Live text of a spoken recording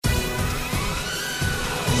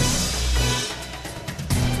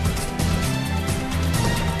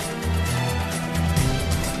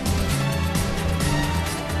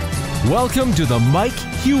Welcome to the Mike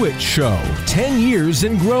Hewitt Show. 10 years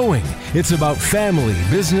and growing. It's about family,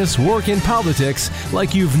 business, work, and politics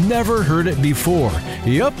like you've never heard it before.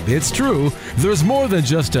 Yep, it's true. There's more than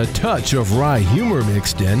just a touch of wry humor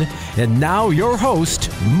mixed in. And now your host,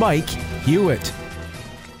 Mike Hewitt.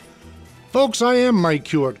 Folks, I am Mike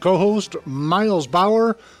Hewitt, co-host Miles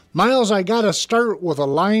Bauer. Miles, I got to start with a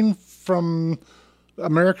line from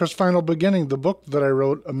America's Final Beginning, the book that I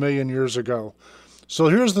wrote a million years ago. So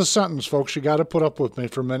here's the sentence, folks. You got to put up with me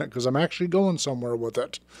for a minute because I'm actually going somewhere with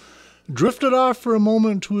it. Drifted off for a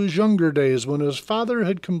moment to his younger days when his father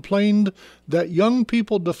had complained that young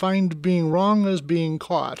people defined being wrong as being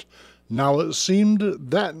caught. Now it seemed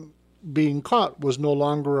that being caught was no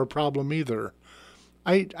longer a problem either.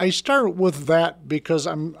 I start with that because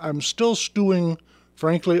I'm still stewing,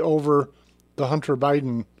 frankly, over the Hunter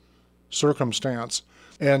Biden circumstance.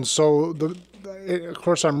 And so, of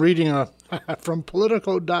course, I'm reading from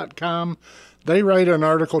Politico.com. They write an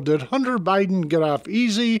article, Did Hunter Biden get off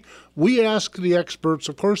easy? We asked the experts.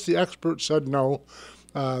 Of course, the experts said no,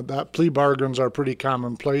 that plea bargains are pretty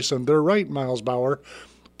commonplace. And they're right, Miles Bauer.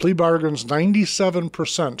 Plea bargains,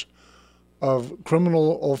 97% of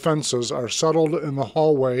criminal offenses are settled in the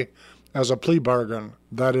hallway as a plea bargain.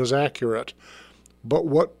 That is accurate. But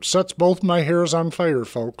what sets both my hairs on fire,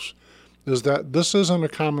 folks, is that this isn't a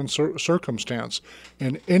common circumstance.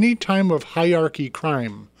 In any time of hierarchy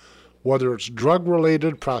crime, whether it's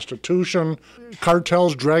drug-related, prostitution,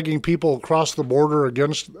 cartels dragging people across the border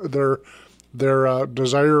against their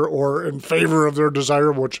desire or in favor of their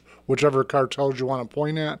desire, whichever cartels you want to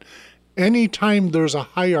point at, any time there's a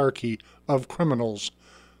hierarchy of criminals,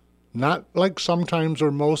 not like sometimes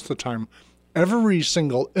or most of the time, every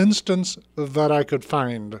single instance that I could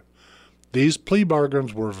find, these plea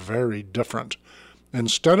bargains were very different.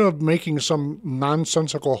 Instead of making some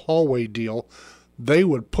nonsensical hallway deal, they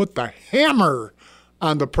would put the hammer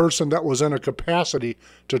on the person that was in a capacity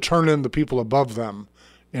to turn in the people above them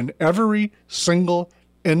in every single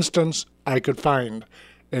instance I could find.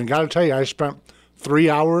 And got to tell you, I spent 3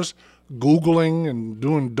 hours Googling and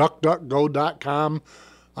doing DuckDuckGo.com,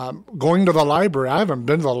 going to the library. I haven't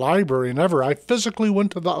been to the library in ever. I physically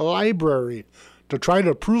went to the library to try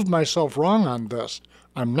to prove myself wrong on this.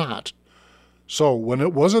 I'm not. So when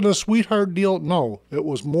it wasn't a sweetheart deal, no, it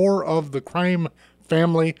was more of the crime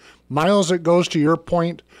family. Miles, it goes to your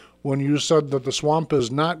point when you said that the swamp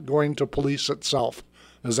is not going to police itself.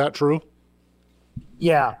 Is that true?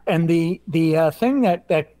 Yeah, and the thing that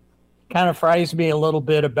kind of fries me a little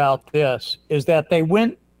bit about this is that they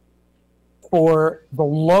went for the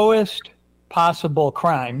lowest possible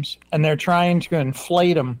crimes, and they're trying to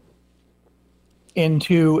inflate them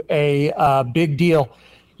into a big deal.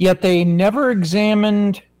 Yet they never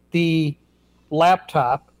examined the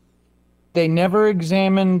laptop. They never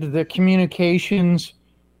examined the communications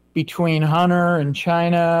between Hunter and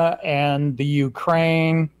China and the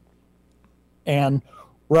Ukraine and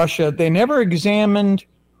Russia. They never examined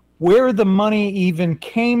where the money even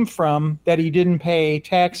came from that he didn't pay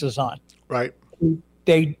taxes on. Right.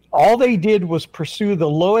 All they did was pursue the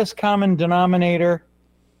lowest common denominator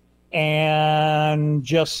and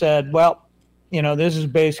just said, well, this is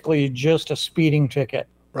basically just a speeding ticket.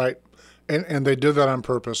 Right. And they did that on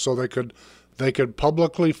purpose so they could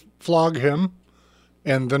publicly flog him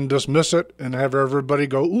and then dismiss it and have everybody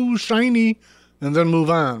go, ooh, shiny, and then move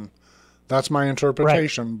on. That's my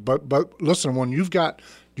interpretation. Right. But listen, when you've got,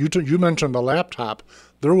 you mentioned the laptop,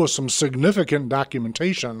 there was some significant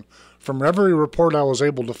documentation from every report I was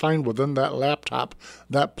able to find within that laptop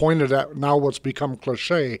that pointed at now what's become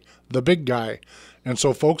cliche, the big guy. And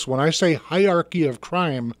so, folks, when I say hierarchy of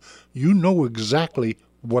crime, you know exactly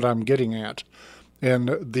what I'm getting at.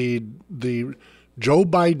 And the Joe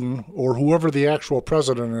Biden, or whoever the actual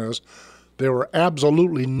president is, they were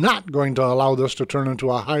absolutely not going to allow this to turn into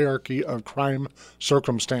a hierarchy of crime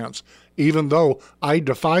circumstance. Even though I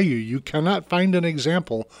defy you, you cannot find an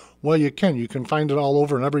example. Well, you can. You can find it all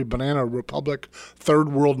over in every banana republic,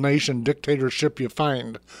 third world nation, dictatorship you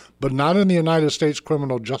find, but not in the United States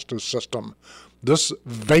criminal justice system. This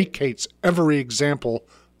vacates every example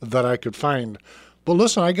that I could find. But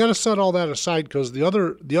listen, I got to set all that aside because the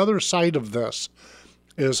other side of this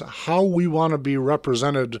is how we want to be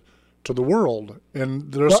represented to the world.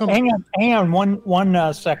 And there's hang on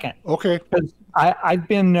one second. Okay. Because I've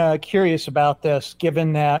been curious about this,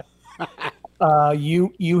 given that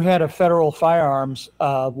you had a federal firearms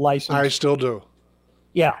license. I still do.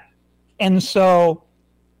 Yeah. And so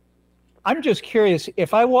I'm just curious,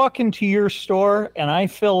 if I walk into your store and I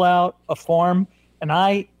fill out a form and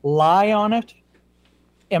I lie on it,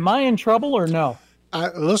 am I in trouble or no?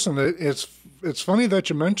 Listen, it's funny that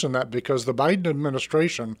you mentioned that because the Biden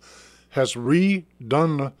administration has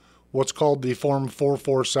redone what's called the Form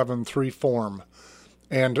 4473 form.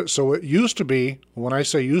 And so it used to be, when I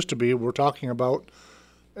say used to be, we're talking about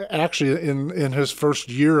actually in his first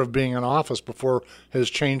year of being in office before his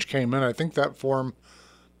change came in. I think that form,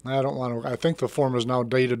 I think the form is now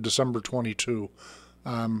dated December 22.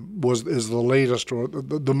 Is the latest or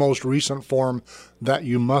the most recent form that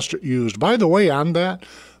you must use. By the way, on that,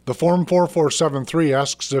 the Form 4473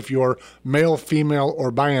 asks if you're male, female, or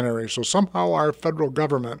binary. So somehow our federal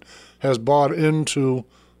government has bought into,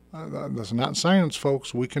 that's not science,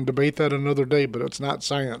 folks. We can debate that another day, but it's not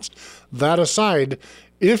science. That aside,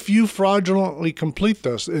 if you fraudulently complete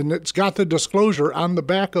this, and it's got the disclosure on the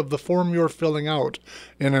back of the form you're filling out,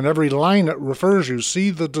 and in every line it refers you, see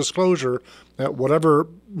the disclosure at whatever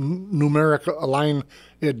numeric line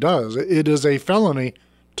it does. It is a felony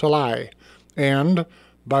to lie. And,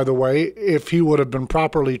 by the way, if he would have been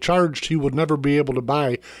properly charged, he would never be able to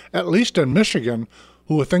buy, at least in Michigan,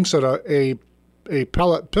 who thinks that a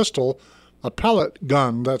pellet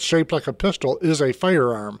gun that's shaped like a pistol is a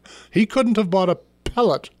firearm. He couldn't have bought a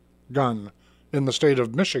pellet gun in the state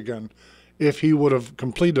of Michigan if he would have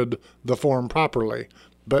completed the form properly.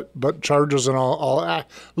 But charges and all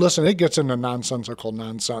listen, it gets into nonsensical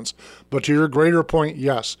nonsense. But to your greater point,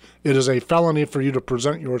 yes, it is a felony for you to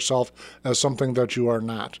present yourself as something that you are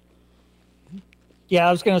not. Yeah,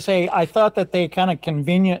 I was going to say, I thought that they kind of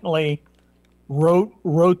conveniently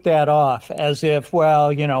wrote that off as if,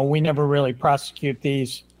 well, we never really prosecute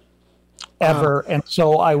these ever. And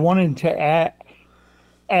so I wanted to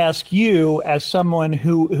ask you, as someone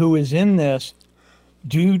who is in this,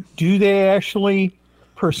 do they actually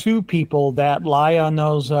pursue people that lie on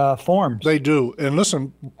those forms? They do. And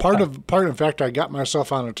listen, in fact, I got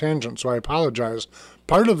myself on a tangent, so I apologize.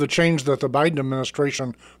 Part of the change that the Biden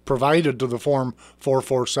administration provided to the Form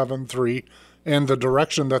 4473 and the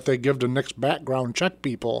direction that they give to NICS background check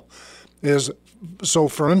people is, so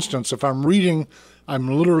for instance, if I'm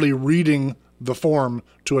literally reading the form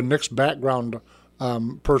to a NICS background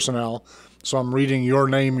personnel, so I'm reading your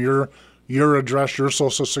name, your address, your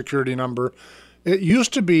social security number. It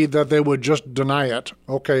used to be that they would just deny it.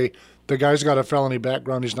 Okay, the guy's got a felony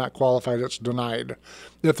background, he's not qualified, it's denied.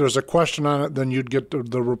 If there's a question on it, then you'd get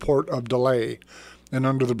the report of delay. And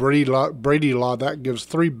under the Brady law, that gives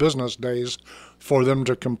 3 business days for them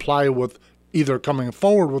to comply with either coming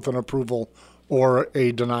forward with an approval or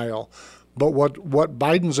a denial. But what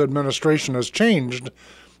Biden's administration has changed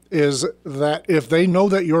is that if they know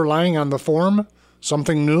that you're lying on the form,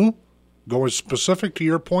 something new, going specific to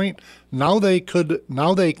your point, now they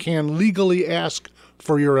can legally ask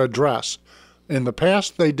for your address. In the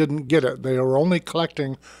past, they didn't get it. They were only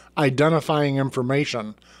collecting identifying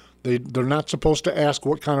information. They're not supposed to ask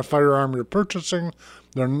what kind of firearm you're purchasing.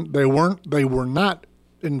 They were not,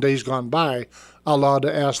 in days gone by, allowed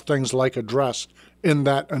to ask things like address in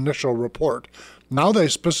that initial report. Now they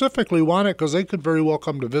specifically want it because they could very well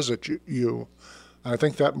come to visit you. I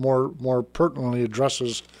think that more pertinently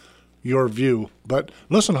addresses your view. But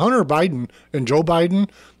listen, Hunter Biden and Joe Biden,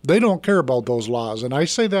 they don't care about those laws. And I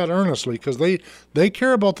say that earnestly because they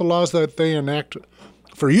care about the laws that they enact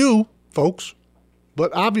for you, folks,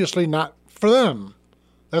 but obviously not for them.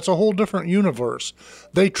 That's a whole different universe.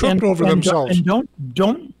 They tripped over themselves.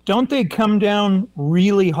 And don't they come down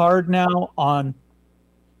really hard now on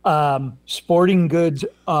sporting goods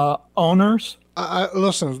owners?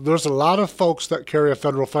 Listen, there's a lot of folks that carry a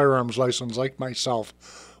federal firearms license, like myself,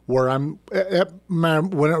 where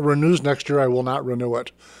when it renews next year, I will not renew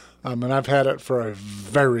it. And I've had it for a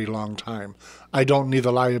very long time. I don't need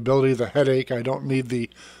the liability, the headache. I don't need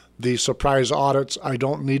the surprise audits. I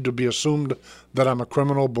don't need to be assumed that I'm a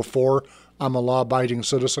criminal before I'm a law-abiding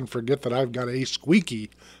citizen. Forget that I've got a squeaky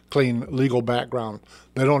clean legal background.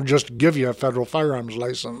 They don't just give you a federal firearms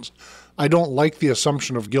license. I don't like the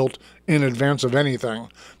assumption of guilt in advance of anything.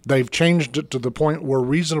 They've changed it to the point where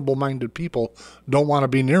reasonable-minded people don't want to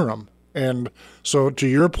be near them. And so to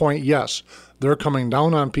your point, yes, they're coming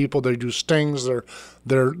down on people. They do stings.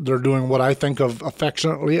 They're doing what I think of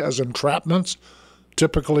affectionately as entrapments.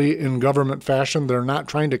 Typically in government fashion, they're not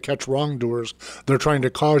trying to catch wrongdoers. They're trying to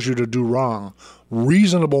cause you to do wrong.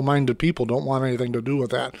 Reasonable-minded people don't want anything to do with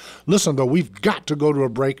that. Listen, though, we've got to go to a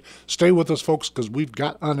break. Stay with us, folks, because we've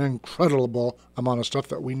got an incredible amount of stuff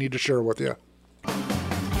that we need to share with you.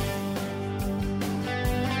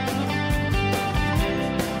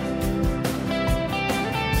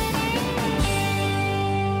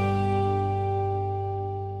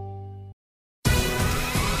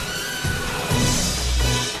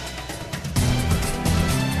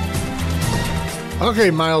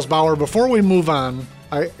 Okay, Miles Bauer, before we move on,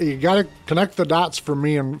 you got to connect the dots for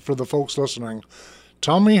me and for the folks listening.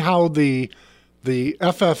 Tell me how the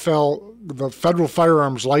FFL, the Federal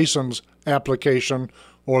Firearms License application,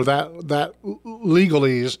 or that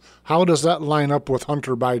legalese, how does that line up with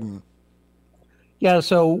Hunter Biden? Yeah,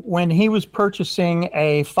 so when he was purchasing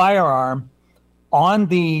a firearm on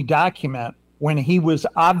the document, when he was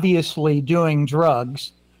obviously doing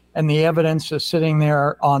drugs, and the evidence is sitting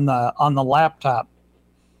there on the laptop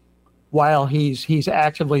while he's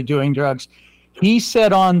actively doing drugs, he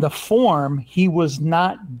said on the form he was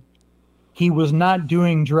not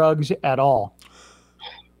doing drugs at all.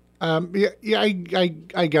 I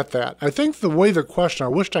get that. I think the way the question, I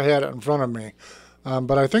wished I had it in front of me,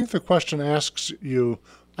 but I think the question asks you,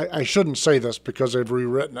 I shouldn't say this because they've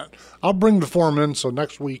rewritten it. I'll bring the form in, so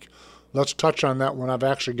next week let's touch on that when I've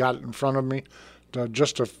actually got it in front of me,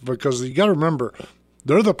 because you got to remember,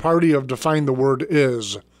 they're the party of define the word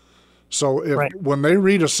is. So when they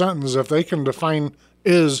read a sentence, if they can define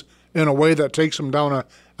is in a way that takes them down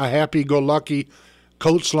a happy-go-lucky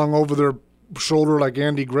coat slung over their shoulder like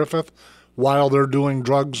Andy Griffith while they're doing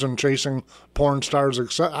drugs and chasing porn stars,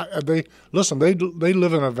 they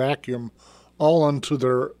live in a vacuum all unto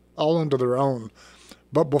their own.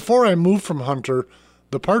 But before I move from Hunter,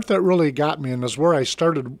 the part that really got me, and is where I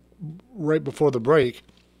started right before the break,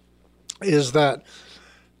 is that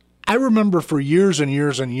I remember for years and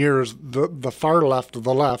years and years, the far left,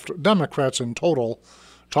 the left, Democrats in total,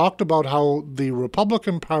 talked about how the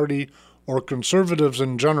Republican Party or conservatives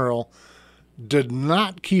in general did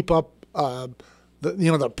not keep up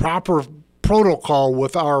the proper protocol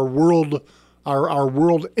with our world. Our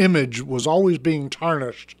world image was always being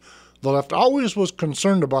tarnished. The left always was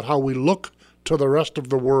concerned about how we look to the rest of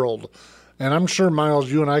the world. And I'm sure,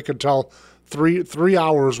 Miles, you and I could tell three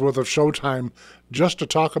hours worth of showtime just to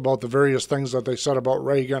talk about the various things that they said about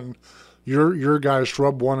Reagan, your guys,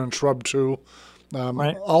 Shrub 1 and Shrub 2.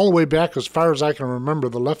 Right. All the way back, as far as I can remember,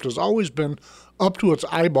 the left has always been up to its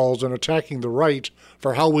eyeballs in attacking the right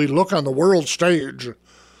for how we look on the world stage.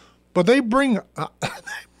 But they bring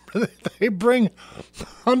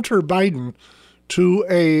Hunter Biden to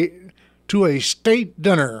a state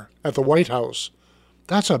dinner at the White House.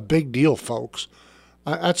 That's a big deal, folks.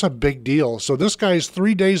 That's a big deal. So this guy's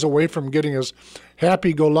 3 days away from getting his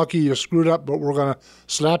happy-go-lucky, you screwed up, but we're going to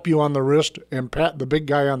slap you on the wrist and pat the big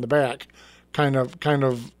guy on the back kind of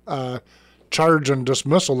charge and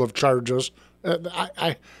dismissal of charges.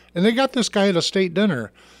 And they got this guy at a state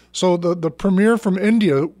dinner. So the premier from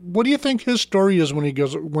India, what do you think his story is when he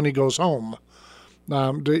goes home?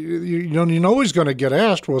 You know he's going to get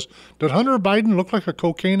asked did Hunter Biden look like a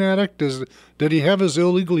cocaine addict? Did he have his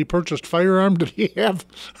illegally purchased firearm? Did he have?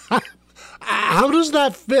 How does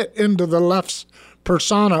that fit into the left's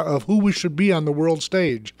persona of who we should be on the world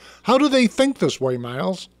stage? How do they think this way,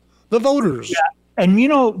 Miles? The voters. Yeah. And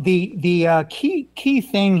the key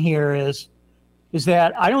thing here is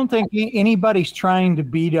that I don't think anybody's trying to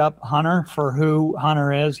beat up Hunter for who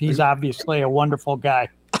Hunter is. He's obviously a wonderful guy.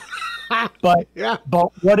 But yeah.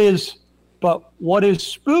 But what is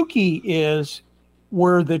spooky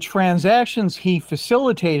were the transactions he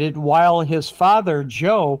facilitated while his father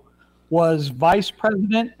Joe was vice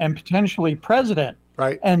president and potentially president.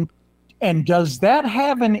 Right. And does that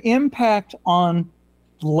have an impact on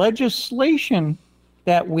legislation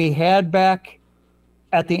that we had back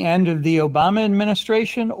at the end of the Obama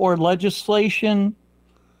administration, or legislation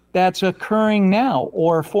that's occurring now,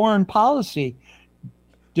 or foreign policy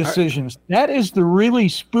decisions? That is the really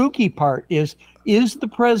spooky part, is the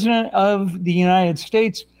president of the United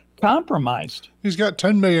States compromised? He's got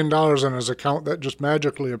 $10 million in his account that just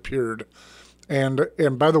magically appeared. And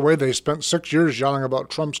by the way, they spent 6 years yelling about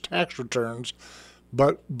Trump's tax returns.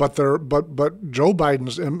 But Joe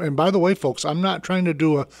Biden's, and by the way, folks, I'm not trying to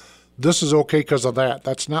do this is okay because of that.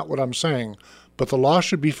 That's not what I'm saying. But the law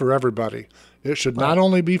should be for everybody. It should not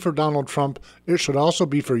only be for Donald Trump, it should also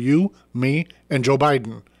be for you, me, and Joe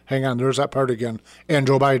Biden. Hang on, there's that part again. And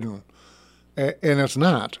Joe Biden. And it's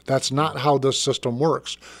not. That's not how this system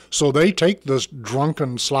works. So they take this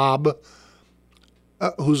drunken slob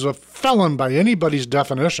who's a felon by anybody's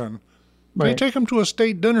definition. Right. They take him to a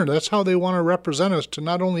state dinner. That's how they want to represent us to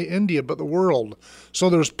not only India, but the world. So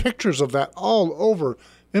there's pictures of that all over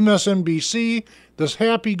MSNBC. This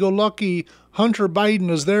happy-go-lucky Hunter Biden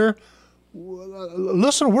is there.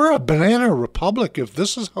 Listen, we're a banana republic if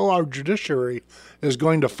this is how our judiciary is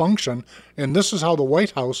going to function, and this is how the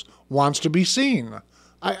White House wants to be seen.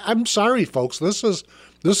 I'm sorry, folks. This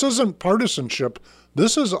isn't partisanship.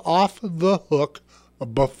 This is off the hook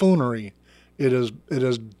buffoonery. It is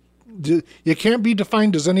You can't be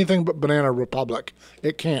defined as anything but banana republic.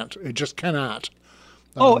 It can't. It just cannot.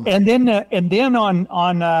 And then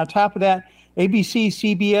on top of that, ABC,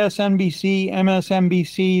 CBS, NBC,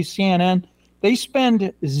 MSNBC, CNN, they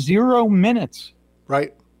spend 0 minutes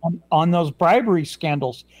right on those bribery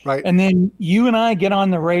scandals. Right. And then you and I get on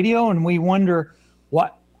the radio and we wonder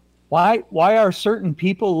why are certain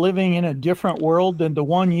people living in a different world than the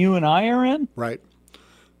one you and I are in? Right.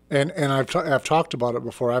 And I've talked about it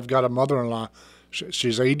before. I've got a mother-in-law.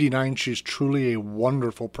 She's 89. She's truly a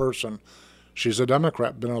wonderful person. She's a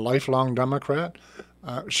Democrat, been a lifelong Democrat.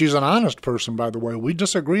 She's an honest person, by the way. We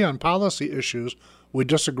disagree on policy issues. We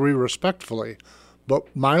disagree respectfully.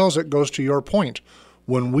 But, Miles, it goes to your point.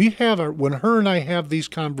 When her and I have these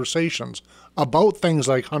conversations about things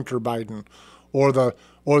like Hunter Biden or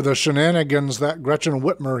the shenanigans that Gretchen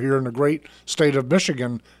Whitmer here in the great state of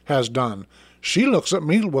Michigan has done, she looks at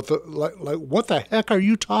me with like, what the heck are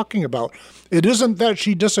you talking about? It isn't that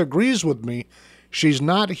she disagrees with me. She's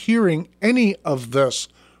not hearing any of this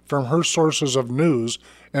from her sources of news,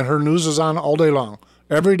 and her news is on all day long.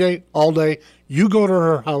 Every day, all day. You go to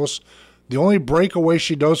her house, the only breakaway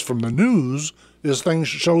she does from the news is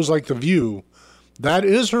shows like The View. That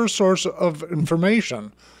is her source of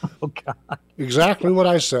information. Oh, God. Exactly what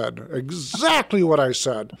I said. Exactly what I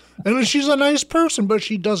said. And she's a nice person, but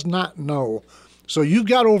she does not know. So you've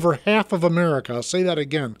got over half of America. I'll say that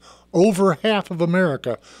again. Over half of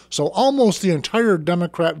America. So almost the entire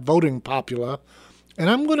Democrat voting popula. And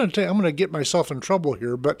I'm going to get myself in trouble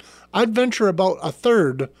here, but I'd venture about a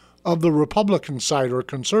third of the Republican side or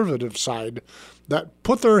conservative side that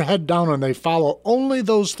put their head down and they follow only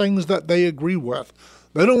those things that they agree with.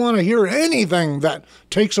 They don't want to hear anything that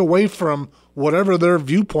takes away from whatever their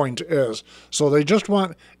viewpoint is. So they just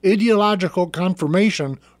want ideological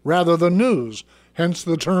confirmation rather than news, hence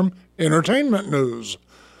the term entertainment news.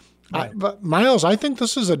 Right. But Miles, I think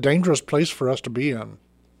this is a dangerous place for us to be in.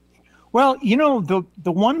 Well,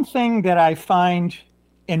 the one thing that I find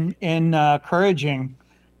encouraging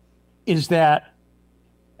is that,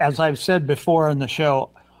 as I've said before in the show,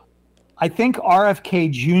 I think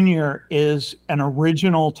RFK Jr. is an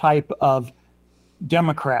original type of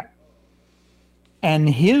Democrat, and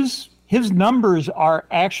his numbers are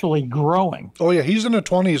actually growing. Oh yeah, he's in the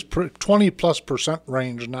 20+%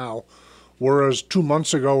 range now, whereas 2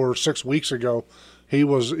 months ago or 6 weeks ago, he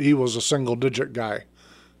was a single digit guy.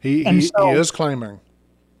 He is climbing.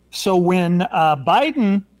 So when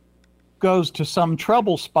Biden goes to some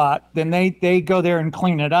trouble spot, then they go there and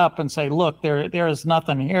clean it up and say, look, there is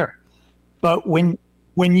nothing here. But when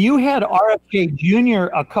you had RFK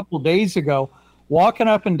Jr. a couple days ago walking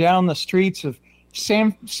up and down the streets of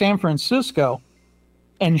San Francisco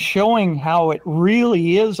and showing how it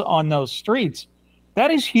really is on those streets, that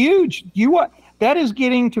is huge. That is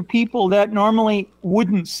getting to people that normally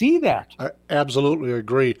wouldn't see that. I absolutely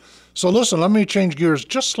agree. So listen, let me change gears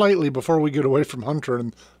just slightly before we get away from Hunter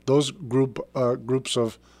and those groups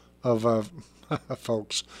of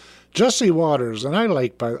folks. Jesse Waters, and I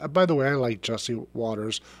like, by the way, I like Jesse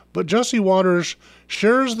Waters, but Jesse Waters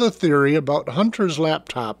shares the theory about Hunter's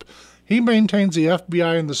laptop. He maintains the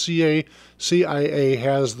FBI and the CIA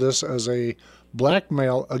has this as a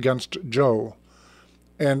blackmail against Joe.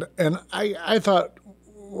 And I thought,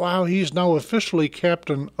 wow, he's now officially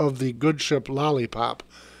captain of the good ship Lollipop.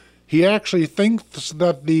 He actually thinks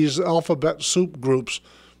that these alphabet soup groups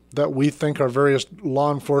that we think are various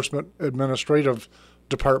law enforcement administrative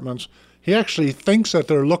departments, he actually thinks that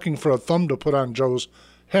they're looking for a thumb to put on Joe's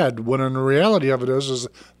head, when in the reality of it is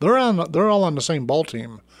they're all on the same ball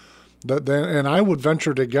team. And I would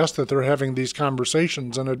venture to guess that they're having these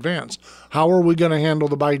conversations in advance. How are we going to handle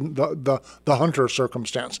the Hunter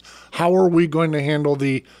circumstance? How are we going to handle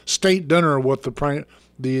the state dinner with the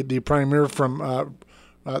premier from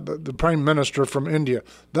the prime minister from India?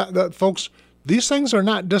 That folks, these things are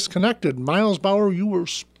not disconnected. Miles Bauer, you were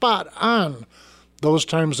spot on those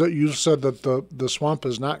times that you said that the swamp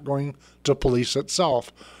is not going to police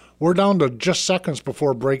itself. We're down to just seconds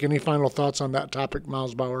before break. Any final thoughts on that topic,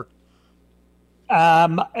 Miles Bauer?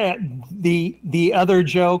 The other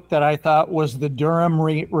joke that I thought was the Durham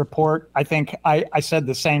report. I think I said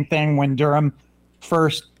the same thing when Durham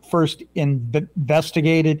first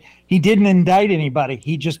investigated. He didn't indict anybody.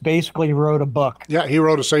 He just basically wrote a book. Yeah, he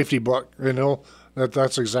wrote a safety book.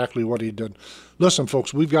 That's exactly what he did. Listen,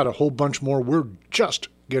 folks, we've got a whole bunch more. We're just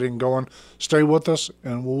getting going. Stay with us,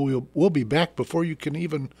 and we'll be back before you can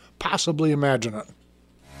even possibly imagine it.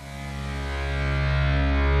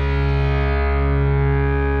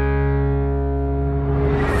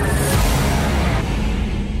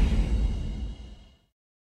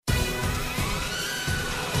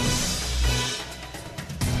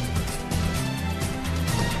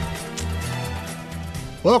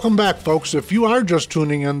 Welcome back, folks. If you are just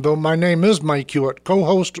tuning in, though, my name is Mike Hewitt,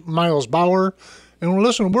 co-host Miles Bauer. And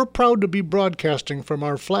listen, we're proud to be broadcasting from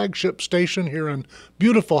our flagship station here in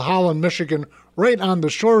beautiful Holland, Michigan, right on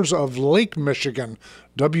the shores of Lake Michigan,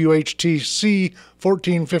 WHTC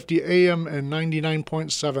 1450 AM and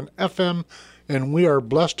 99.7 FM. And we are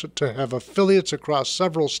blessed to have affiliates across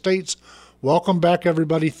several states. Welcome back,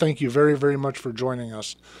 everybody. Thank you very, very much for joining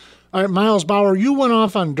us. All right, Miles Bauer, you went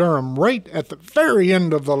off on Durham right at the very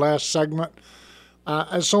end of the last segment.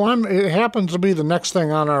 It happens to be the next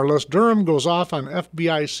thing on our list. Durham goes off on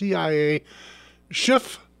FBI CIA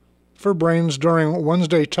shift for brains during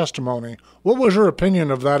Wednesday testimony. What was your opinion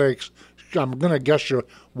of that? I'm going to guess you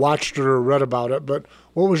watched it or read about it, but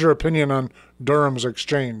what was your opinion on Durham's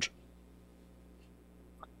exchange?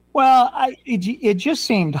 Well, it just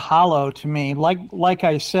seemed hollow to me. Like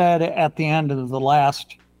I said at the end of the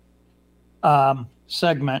last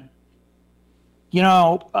segment,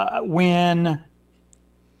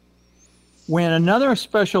 when another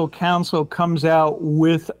special counsel comes out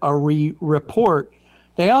with a report,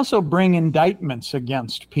 they also bring indictments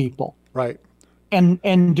against people. Right.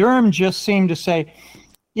 And Durham just seemed to say,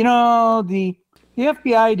 the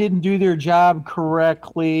FBI didn't do their job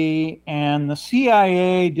correctly, and the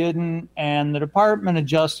CIA didn't, and the Department of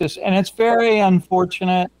Justice, and it's very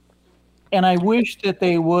unfortunate. And I wish that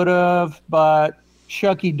they would have, but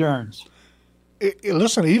shucky durns.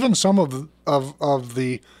 Listen, even some of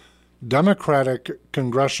the Democratic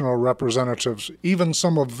congressional representatives, even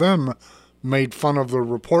some of them made fun of the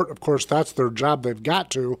report. Of course, that's their job. They've got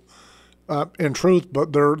to, in truth.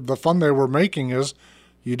 But the fun they were making is,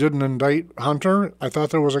 you didn't indict Hunter. I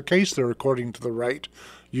thought there was a case there, according to the right.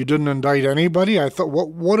 You didn't indict anybody. I thought,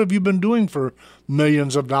 what have you been doing for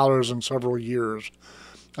millions of dollars in several years?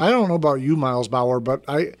 I don't know about you, Miles Bauer, but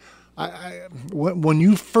when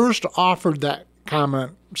you first offered that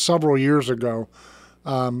comment several years ago,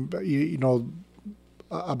 about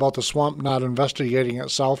the swamp not investigating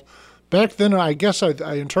itself, back then I guess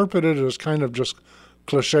I interpreted it as kind of just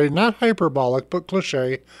cliche, not hyperbolic, but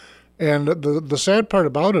cliche. And the sad part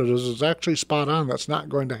about it is it's actually spot on. That's not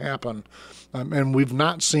going to happen. And we've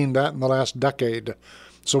not seen that in the last decade.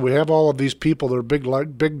 So we have all of these people that are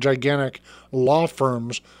big, gigantic law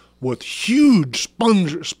firms with huge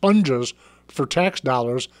sponges for tax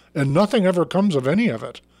dollars, and nothing ever comes of any of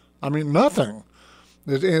it. I mean, nothing.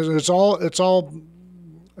 It's all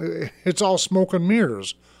smoke and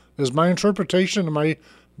mirrors. Is my interpretation? Am I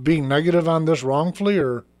being negative on this wrongfully,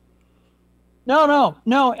 or? No.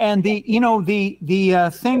 And the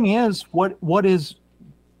thing is, what is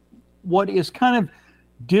kind of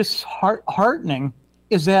disheartening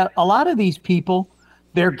is that a lot of these people,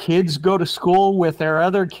 their kids go to school with their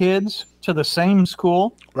other kids to the same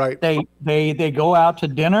school. Right. They go out to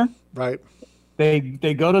dinner. Right. They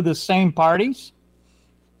go to the same parties.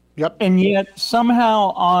 Yep. And yet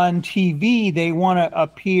somehow on TV they want to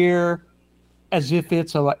appear as if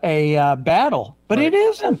it's a battle, but right. It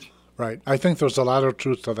isn't. Right. I think there's a lot of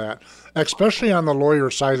truth to that, especially on the lawyer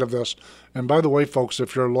side of this. And by the way, folks,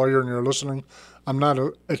 if you're a lawyer and you're listening, I'm not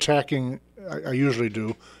attacking, I usually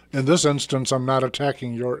do. In this instance, I'm not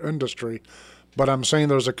attacking your industry, but I'm saying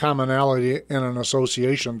there's a commonality in an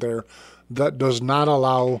association there that does not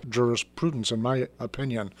allow jurisprudence, in my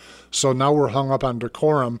opinion. So now we're hung up on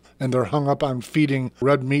decorum, and they're hung up on feeding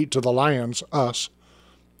red meat to the lions, us,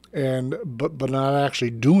 but not actually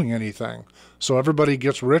doing anything. So everybody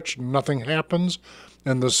gets rich, nothing happens,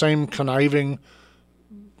 and the same conniving,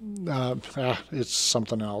 it's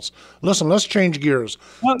something else. Listen, let's change gears.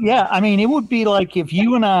 Well, yeah, I mean, it would be like if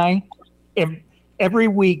you and I, every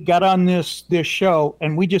week got on this show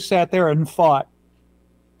and we just sat there and fought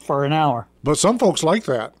for an hour. But some folks like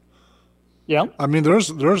that. Yeah. I mean, there's,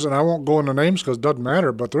 and I won't go into names because it doesn't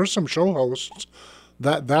matter, but there's some show hosts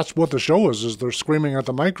that's what the show is they're screaming at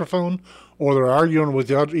the microphone, or they're arguing with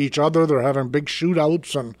each other. They're having big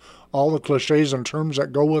shootouts and all the cliches and terms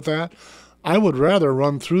that go with that. I would rather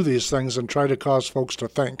run through these things and try to cause folks to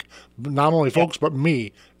think. Not only folks, but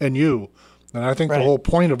me and you. And I think the whole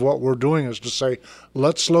point of what we're doing is to say,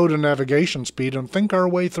 let's slow to navigation speed and think our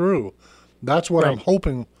way through. That's what I'm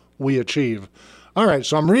hoping we achieve. All right,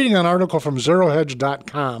 so I'm reading an article from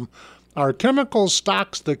ZeroHedge.com. Are chemicals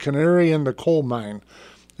stocks the canary in the coal mine?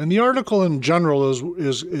 And the article in general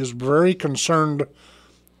is very concerned.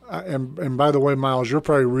 And by the way, Miles, you're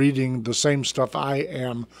probably reading the same stuff I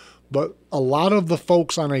am. But a lot of the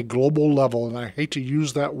folks on a global level, and I hate to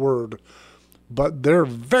use that word, but they're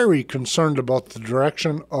very concerned about the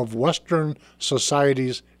direction of Western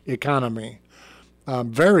society's economy.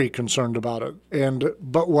 Very concerned about it.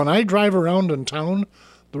 But when I drive around in town,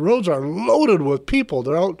 The roads are loaded with people.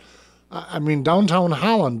 They're out, I mean, downtown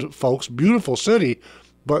Holland, folks, beautiful city,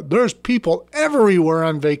 but there's people everywhere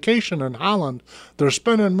on vacation in Holland. They're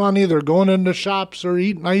spending money, they're going into shops, they're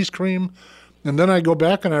eating ice cream. And then I go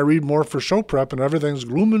back and I read more for show prep, and everything's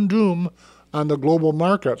gloom and doom on the global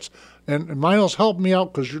markets. And Miles, help me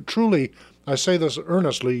out, because you're truly, I say this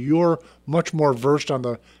earnestly, you're much more versed on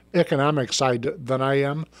the economic side than I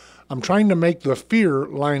am. I'm trying to make the fear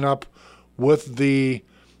line up with the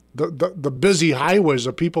busy highways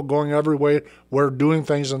of people going everywhere, where doing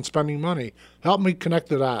things and spending money. Help me connect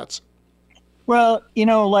the dots. Well,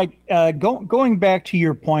 like going back to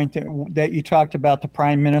your point that you talked about the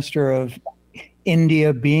Prime Minister of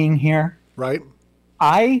India being here. Right.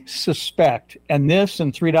 I suspect, and this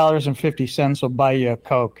and $3.50 will buy you a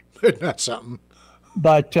Coke. That's something.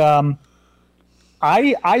 But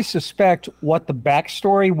I suspect what the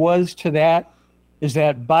backstory was to that is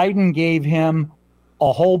that Biden gave him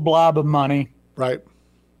a whole blob of money. Right.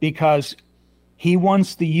 Because he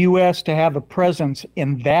wants the U.S. to have a presence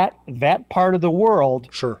in that part of the world.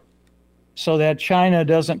 Sure. So that China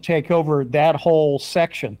doesn't take over that whole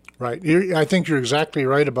section. Right. I think you're exactly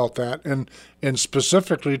right about that. And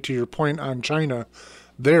specifically to your point on China,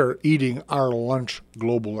 they're eating our lunch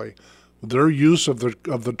globally. Their use of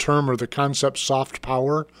the term or the concept soft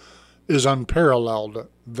power is unparalleled.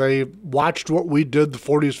 They watched what we did the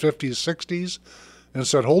 40s, 50s, 60s and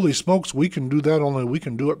said, holy smokes, we can do that, only we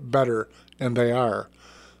can do it better. And they are.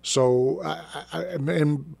 So,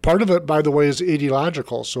 and part of it, by the way, is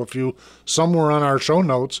ideological. So if you, somewhere on our show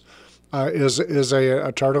notes, is a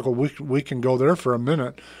article, we can go there for a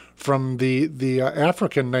minute, from the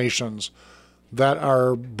African nations that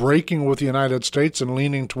are breaking with the United States and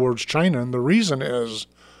leaning towards China. And the reason is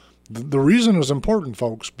important,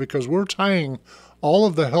 folks, because we're tying all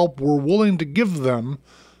of the help we're willing to give them.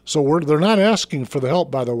 So they're not asking for the help,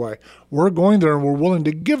 by the way. We're going there and we're willing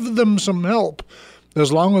to give them some help,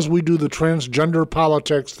 as long as we do the transgender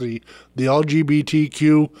politics, the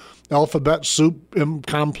LGBTQ alphabet soup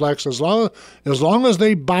complex, as long as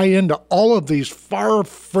they buy into all of these far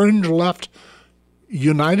fringe left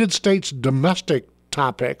United States domestic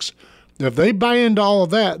topics, if they buy into all of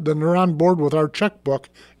that, then they're on board with our checkbook,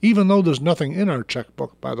 even though there's nothing in our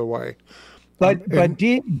checkbook, by the way. But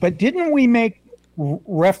didn't we make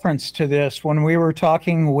reference to this when we were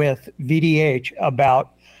talking with VDH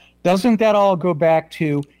about, doesn't that all go back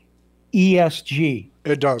to ESG?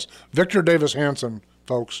 It does. Victor Davis Hanson,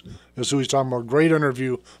 folks, is who he's talking about. Great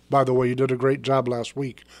interview, by the way. You did a great job last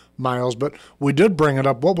week, Miles. But we did bring it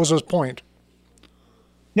up. What was his point?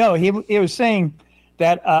 No, he was saying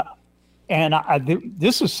that,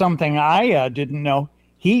 this is something I didn't know.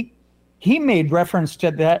 He made reference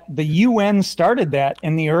to that the UN started that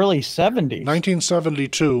in the early 70s.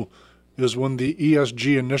 1972 is when the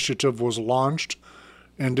ESG initiative was launched,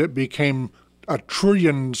 and it became a $1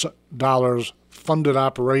 trillion funded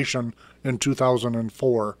operation in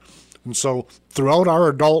 2004. And so throughout our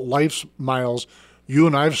adult lives, Miles, you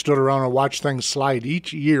and I have stood around and watched things slide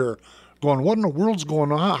each year going, what in the world's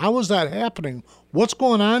going on? How is that happening? What's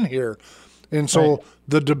going on here? And so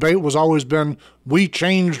the debate was always been, we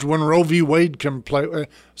changed when Roe v. Wade can play.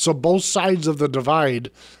 So both sides of the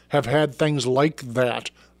divide have had things like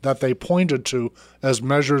that they pointed to as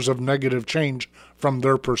measures of negative change from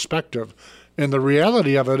their perspective. And the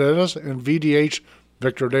reality of it is, and VDH,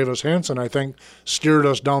 Victor Davis Hanson, I think, steered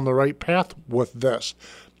us down the right path with this,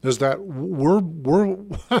 is that we're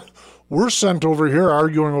sent over here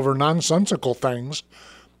arguing over nonsensical things.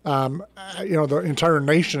 The entire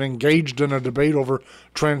nation engaged in a debate over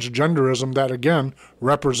transgenderism that, again,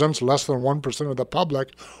 represents less than 1% of the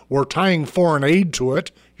public. We're tying foreign aid to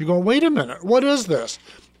it. You go, wait a minute, what is this?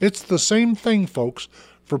 It's the same thing, folks.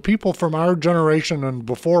 For people from our generation and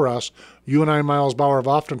before us, you and I, Miles Bauer, have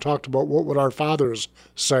often talked about what would our fathers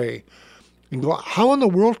say. And go, how in the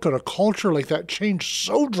world could a culture like that change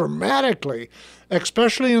so dramatically,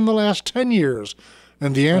 especially in the last 10 years?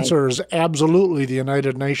 And the answer is absolutely the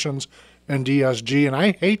United Nations and ESG. And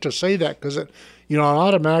I hate to say that because it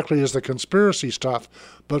automatically is the conspiracy stuff.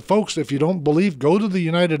 But folks, if you don't believe, go to the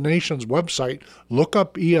United Nations website, look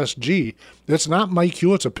up ESG. It's not Mike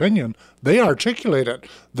Hewitt's opinion. They articulate it.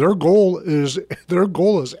 Their goal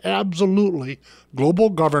is absolutely global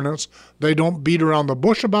governance. They don't beat around the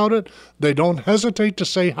bush about it. They don't hesitate to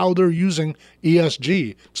say how they're using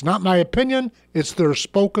ESG. It's not my opinion. It's their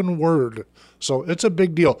spoken word. So it's a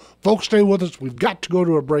big deal. Folks, stay with us. We've got to go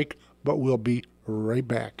to a break, but we'll be right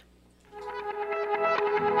back.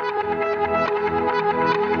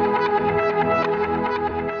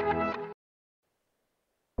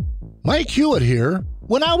 Mike Hewitt here.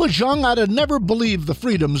 When I was young, I'd have never believed the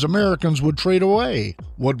freedoms Americans would trade away.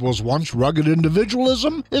 What was once rugged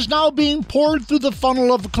individualism is now being poured through the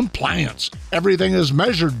funnel of compliance. Everything is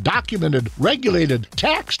measured, documented, regulated,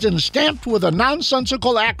 taxed, and stamped with a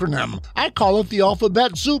nonsensical acronym. I call it the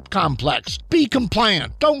alphabet soup complex. Be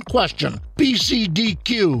compliant, don't question.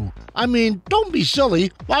 BCDQ. I mean, don't be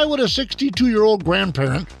silly. Why would a 62-year-old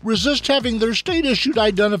grandparent resist having their state-issued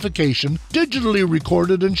identification digitally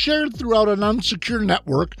recorded and shared throughout an unsecure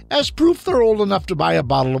network as proof they're old enough to buy a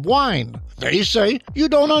bottle of wine? They say, you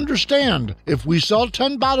don't understand. If we sell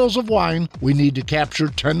 10 bottles of wine, we need to capture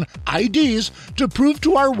 10 IDs to prove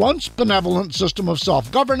to our once benevolent system of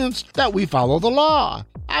self-governance that we follow the law.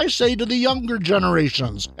 I say to the younger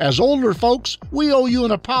generations, as older folks, we owe you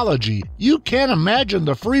an apology. You can't imagine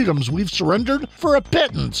the freedoms we've surrendered for a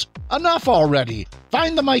pittance. Enough already.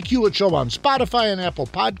 Find the Mike Hewitt Show on Spotify and Apple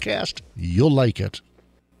Podcast. You'll like it.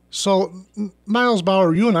 So, Miles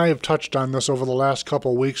Bauer, you and I have touched on this over the last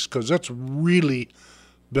couple of weeks because it's really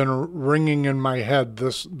been ringing in my head,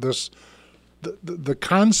 the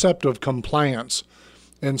concept of compliance.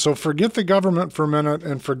 And so forget the government for a minute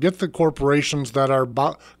and forget the corporations that are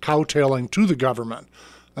cowtailing to the government.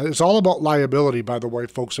 It's all about liability, by the way,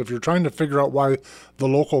 folks. If you're trying to figure out why the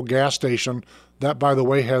local gas station, that, by the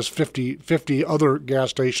way, has 50 other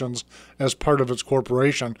gas stations as part of its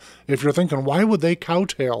corporation, if you're thinking, why would they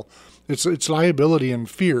cowtail? It's liability and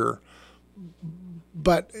fear.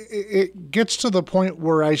 But it gets to the point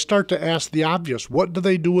where I start to ask the obvious. What do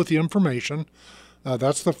they do with the information?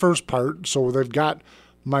 That's the first part. So they've got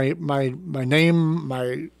my name,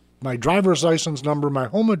 my driver's license number, my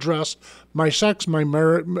home address, my sex, my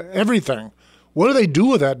merit, everything. What do they do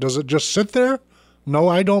with that? Does it just sit there? No,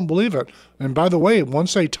 I don't believe it. And by the way,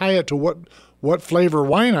 once they tie it to what flavor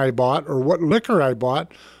wine I bought or what liquor I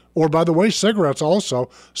bought, or by the way, cigarettes also,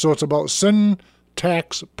 so it's about sin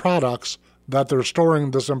tax products that they're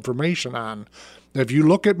storing this information on. If you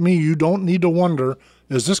look at me, you don't need to wonder,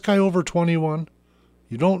 is this guy over 21?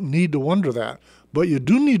 You don't need to wonder that. But you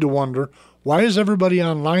do need to wonder, why is everybody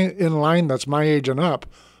in line that's my age and up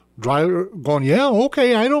going, yeah,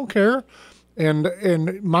 okay, I don't care.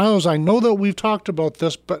 And Miles, I know that we've talked about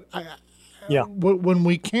this, but when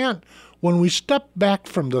we step back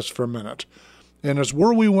from this for a minute, and it's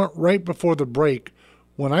where we went right before the break,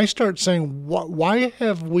 when I start saying, why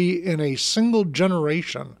have we in a single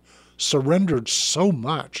generation surrendered so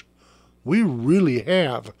much? We really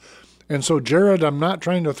have. And so, Jared, I'm not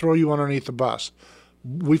trying to throw you underneath the bus.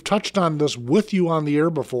 We've touched on this with you on the air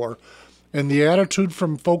before, and the attitude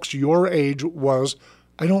from folks your age was,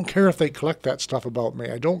 I don't care if they collect that stuff about me.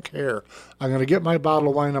 I don't care. I'm going to get my bottle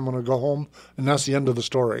of wine, I'm going to go home, and that's the end of the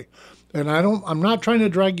story. And I'm not trying to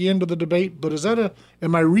drag you into the debate, but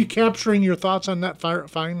am I recapturing your thoughts on that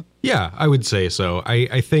fine? Yeah, I would say so.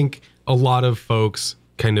 I think a lot of folks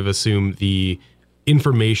kind of assume the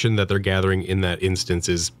information that they're gathering in that instance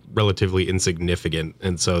is relatively insignificant,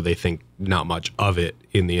 and so they think not much of it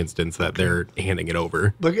in the instance that they're handing it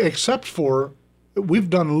over. But except for, we've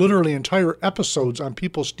done literally entire episodes on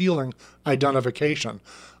people stealing identification.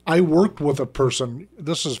 I worked with a person,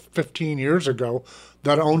 this is 15 years ago,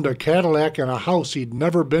 that owned a Cadillac and a house he'd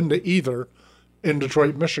never been to either in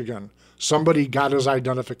Detroit, Michigan. Somebody got his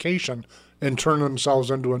identification and turned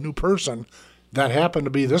themselves into a new person. That happened to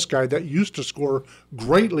be this guy that used to score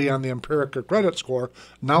greatly on the Empirica credit score,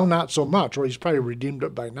 now not so much, or he's probably redeemed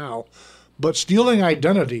it by now. But stealing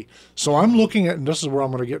identity. So I'm looking at, and this is where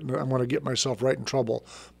I'm going to get myself right in trouble.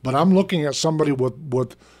 But I'm looking at somebody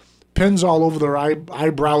with pins all over their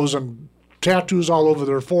eyebrows and tattoos all over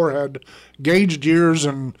their forehead, gauged ears,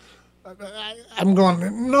 and I'm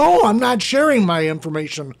going, no, I'm not sharing my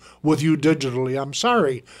information with you digitally. I'm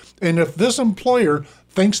sorry. And if this employer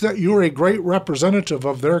thinks that you're a great representative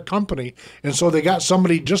of their company, and so they got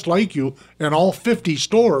somebody just like you in all 50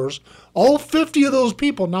 stores, all 50 of those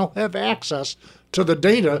people now have access to the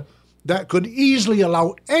data that could easily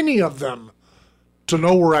allow any of them to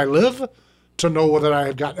know where I live, to know whether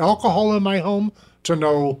I've got alcohol in my home, to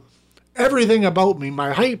know everything about me,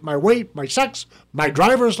 my height, my weight, my sex, my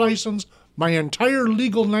driver's license, my entire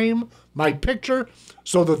legal name, my picture,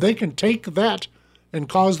 so that they can take that and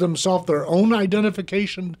cause themselves their own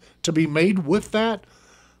identification to be made with that.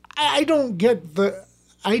 I don't get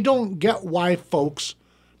why folks,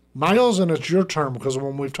 Miles, and it's your term, because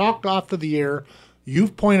when we've talked off of the air,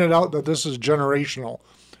 you've pointed out that this is generational.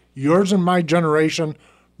 Yours and my generation,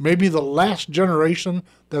 maybe the last generation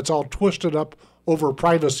that's all twisted up over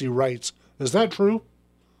privacy rights. Is that true?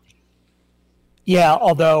 Yeah,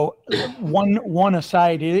 although one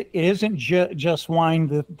aside, it isn't just wine.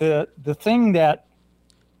 The thing that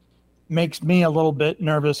makes me a little bit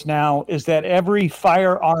nervous now is that every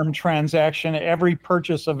firearm transaction, every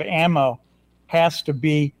purchase of ammo has to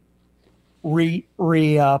be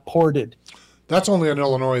reported. That's only in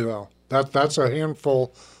Illinois, though. That's a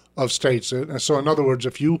handful of states. So, in other words,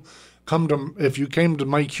 if you came to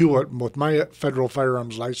Mike Hewitt with my federal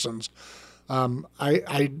firearms license,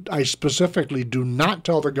 I specifically do not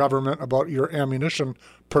tell the government about your ammunition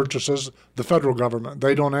purchases. The federal government,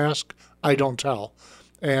 they don't ask, I don't tell,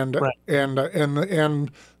 and Right.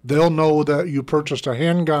 and they'll know that you purchased a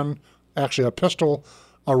handgun, actually a pistol,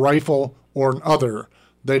 a rifle, or an other.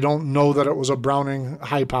 They don't know that it was a Browning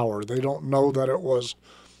high power. They don't know that it was,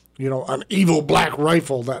 an evil black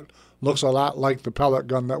rifle that looks a lot like the pellet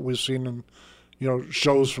gun that we've seen in,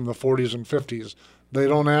 shows from the 40s and 50s. They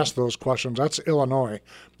don't ask those questions. That's Illinois.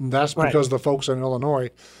 And that's Right. because the folks in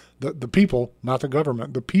Illinois, the people, not the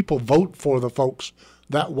government, the people vote for the folks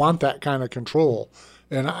that want that kind of control.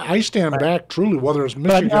 And I stand back truly, whether it's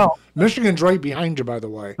Michigan. no. Michigan's right behind you, by the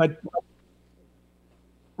way. But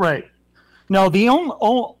right. No, the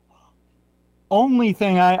only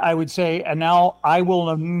thing I would say, and now I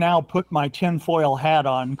will now put my tinfoil hat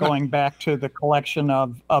on, going back to the collection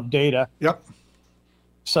of data. Yep.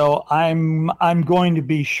 So I'm going to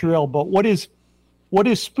be shrill. But what is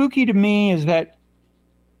spooky to me is that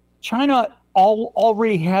China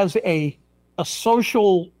already has a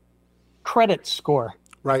social credit score.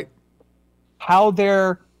 Right. How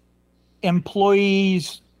their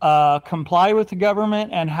employees comply with the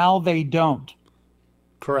government and how they don't.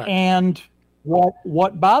 Correct. And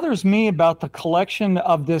what bothers me about the collection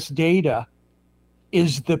of this data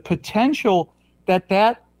is the potential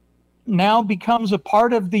that now becomes a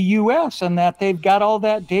part of the U.S. and that they've got all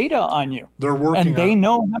that data on you. They're working and they on it.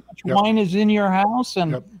 know how much Yep. wine is in your house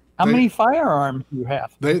and Yep. how many firearms you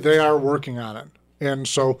have. They are working on it.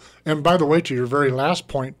 And by the way, to your very last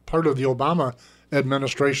point, part of the Obama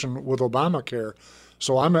administration with Obamacare.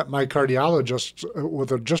 So I'm at my cardiologist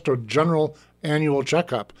with just a general annual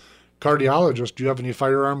checkup. Cardiologist, do you have any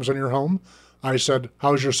firearms in your home? I said,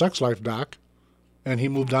 how's your sex life, doc? And he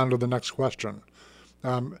moved on to the next question.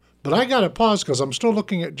 But I got to pause because I'm still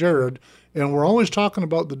looking at Jared, and we're always talking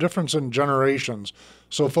about the difference in generations.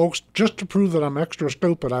 So, folks, just to prove that I'm extra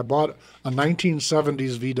stupid, I bought a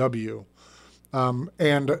 1970s VW.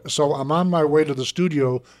 And so I'm on my way to the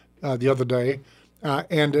studio the other day,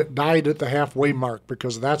 and it died at the halfway mark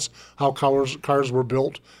because that's how cars were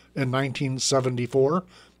built in 1974.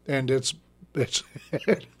 And it's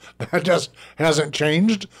that just hasn't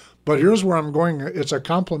changed. But here's where I'm going. It's a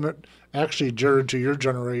compliment, actually, Jared, to your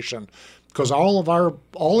generation, because all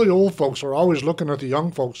the old folks are always looking at the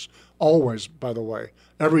young folks. Always, by the way,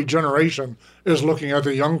 every generation is looking at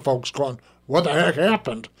the young folks, going, "What the heck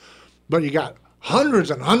happened?" But you got hundreds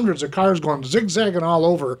and hundreds of cars going zigzagging all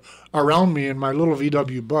over around me in my little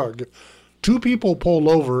VW Bug. Two people pulled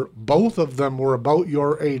over. Both of them were about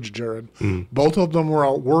your age, Jared. Both of them were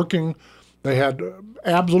out working. They had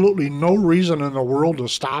absolutely no reason in the world to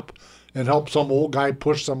stop and help some old guy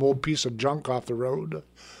push some old piece of junk off the road.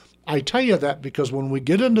 I tell you that because when we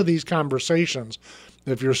get into these conversations,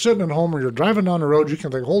 if you're sitting at home or you're driving down the road, you can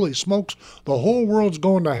think, holy smokes, the whole world's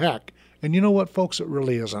going to heck. And you know what, folks? It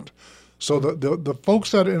really isn't. So the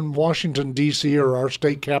folks that in Washington, D.C. or our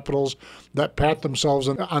state capitals that pat themselves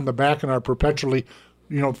on the back and are perpetually,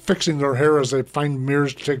 fixing their hair as they find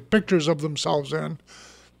mirrors to take pictures of themselves in,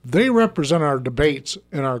 they represent our debates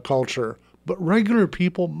in our culture. But regular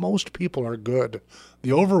people, most people are good.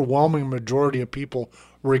 The overwhelming majority of people,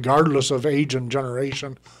 regardless of age and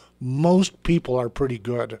generation, most people are pretty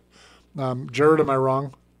good. Jared, am I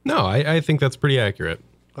wrong? No, I think that's pretty accurate.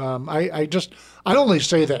 I only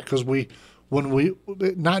say that because when we,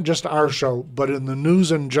 not just our show, but in the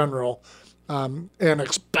news in general, and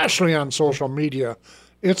especially on social media,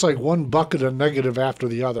 it's like one bucket of negative after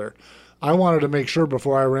the other. I wanted to make sure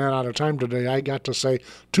before I ran out of time today, I got to say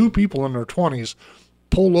 2 people in their 20s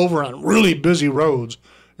pulled over on really busy roads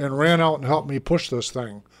and ran out and helped me push this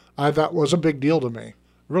thing. I thought was a big deal to me. It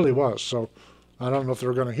really was. So I don't know if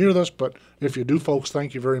they're going to hear this, but if you do, folks,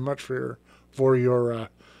 thank you very much for your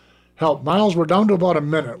help. Miles, we're down to about a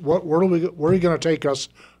minute. Where are you going to take us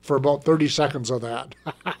for about 30 seconds of that?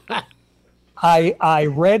 I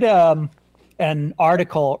read an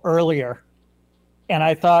article earlier, and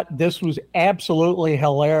I thought this was absolutely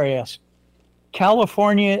hilarious.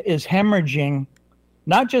 California is hemorrhaging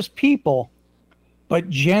not just people, but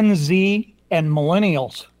Gen Z and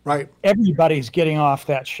millennials. Right. Everybody's getting off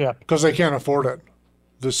that ship. Because they can't afford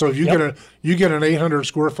it. So if you get an 800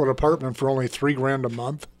 square foot apartment for only $3,000 a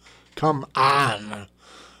month, come on.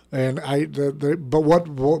 And but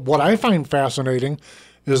what I find fascinating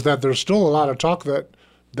is that there's still a lot of talk that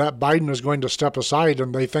Biden is going to step aside,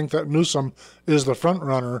 and they think that Newsom is the front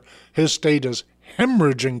runner. His state is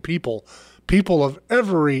hemorrhaging people of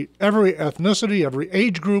every ethnicity, every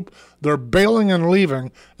age group. They're bailing and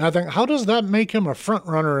leaving. And I think, how does that make him a front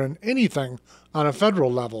runner in anything on a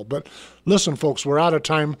federal level? But listen, folks, we're out of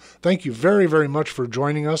time. Thank you very, very much for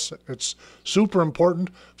joining us. It's super important.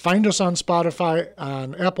 Find us on Spotify,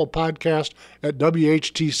 on Apple Podcast, at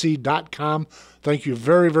WHTC.com. Thank you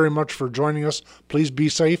very, very much for joining us. Please be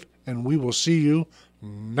safe, and we will see you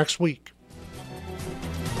next week.